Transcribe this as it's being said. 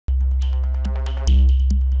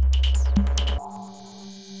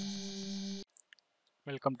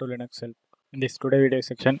Welcome to Linux Help. In this today video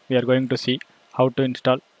section, we are going to see how to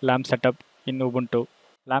install LAMP setup in Ubuntu.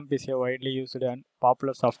 LAMP is a widely used and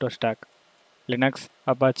popular software stack. Linux,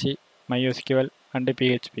 Apache, MySQL, and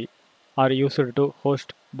PHP are used to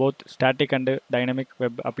host both static and dynamic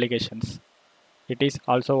web applications. It is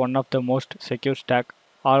also one of the most secure stack.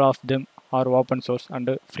 All of them are open source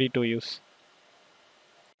and free to use.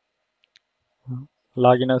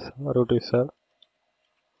 Login as root user.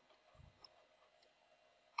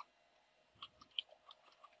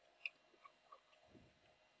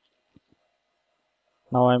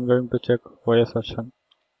 Now I am going to check OS version.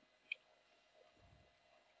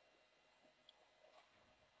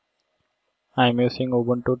 I am using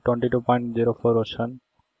Ubuntu 22.04 version.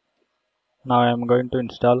 Now I am going to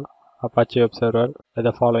install Apache Web Server with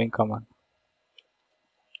the following command.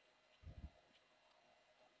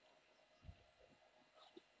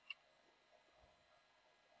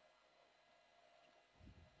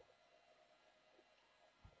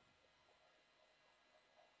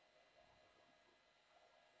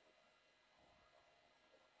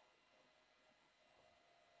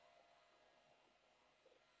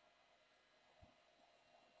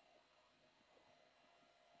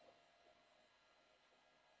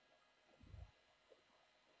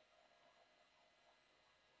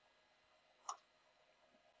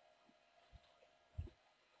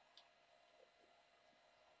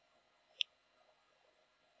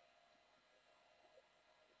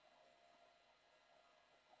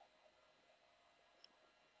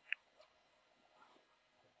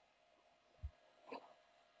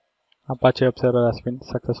 Apache Web Server has been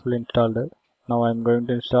successfully installed. Now I am going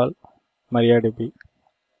to install MariaDB.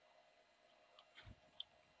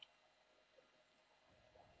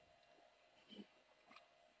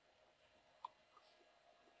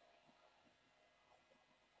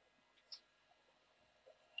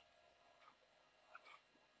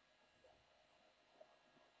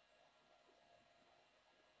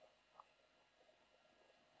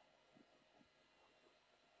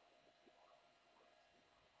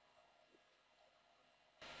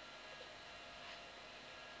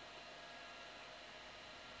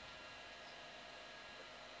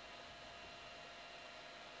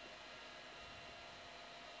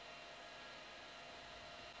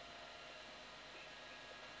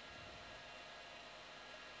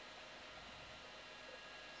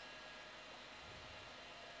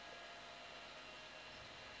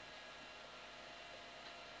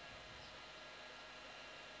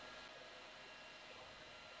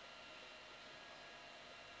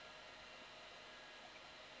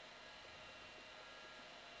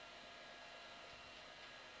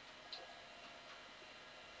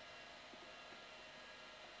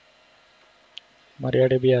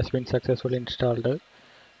 MariaDB has been successfully installed.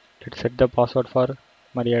 Let's set the password for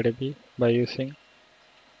MariaDB by using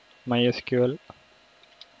MySQL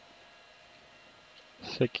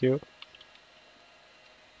secure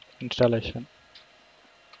installation.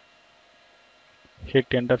 Hit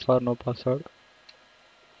enter for no password.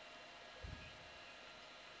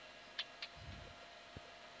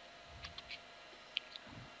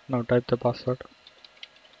 Now type the password.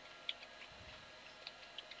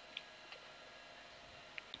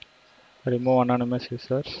 Remove anonymous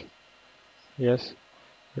users. Yes.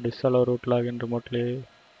 Disallow root login remotely.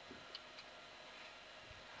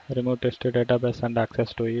 Remove tested database and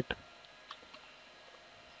access to it.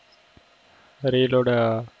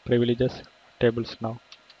 Reload privileges tables now.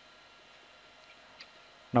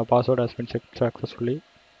 Now password has been set successfully.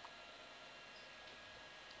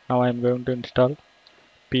 Now I am going to install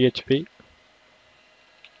PHP.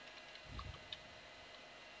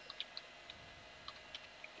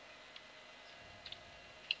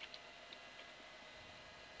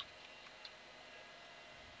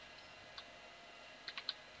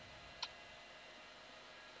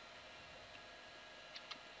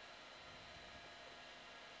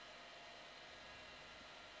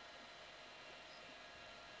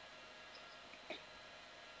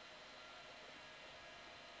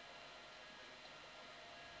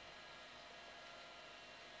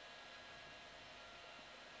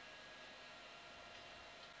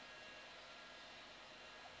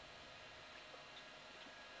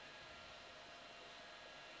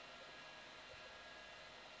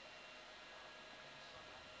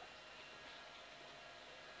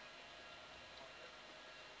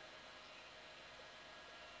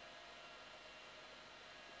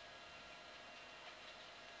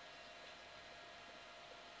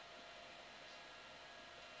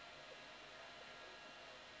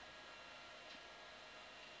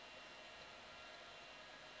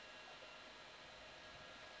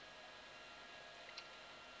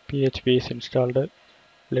 PHP is installed.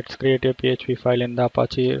 Let's create a PHP file in the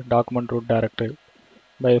Apache document root directory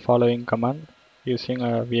by following command using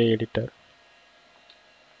a VI editor.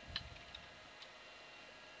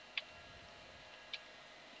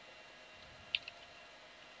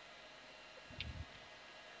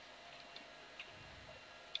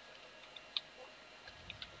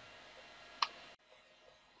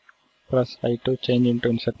 Press I to change into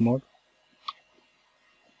insert mode.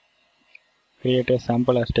 Create a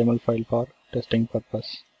sample HTML file for testing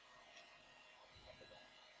purpose.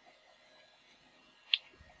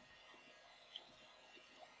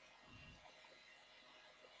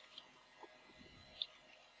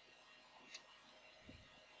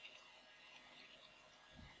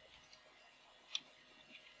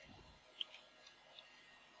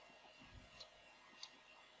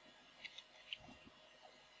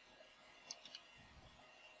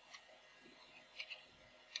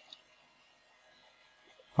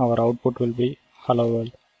 Our output will be hello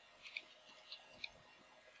world.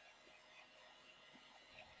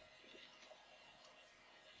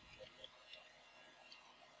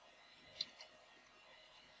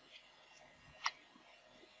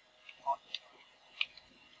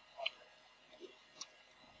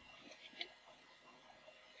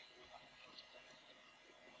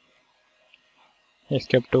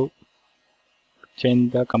 Escape to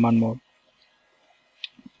change the command mode.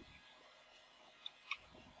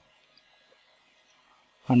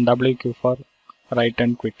 And WQ for write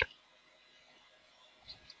and quit.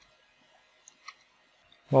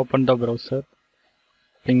 Open the browser,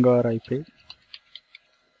 ping our IP.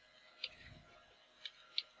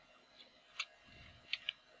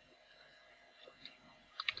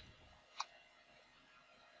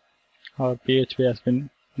 Our PHP has been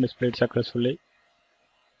displayed successfully.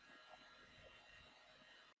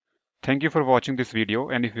 Thank you for watching this video,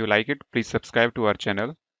 and if you like it, please subscribe to our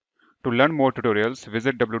channel. To learn more tutorials,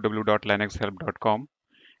 visit www.linuxhelp.com,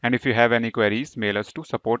 and if you have any queries, mail us to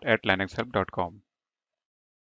support@linuxhelp.com.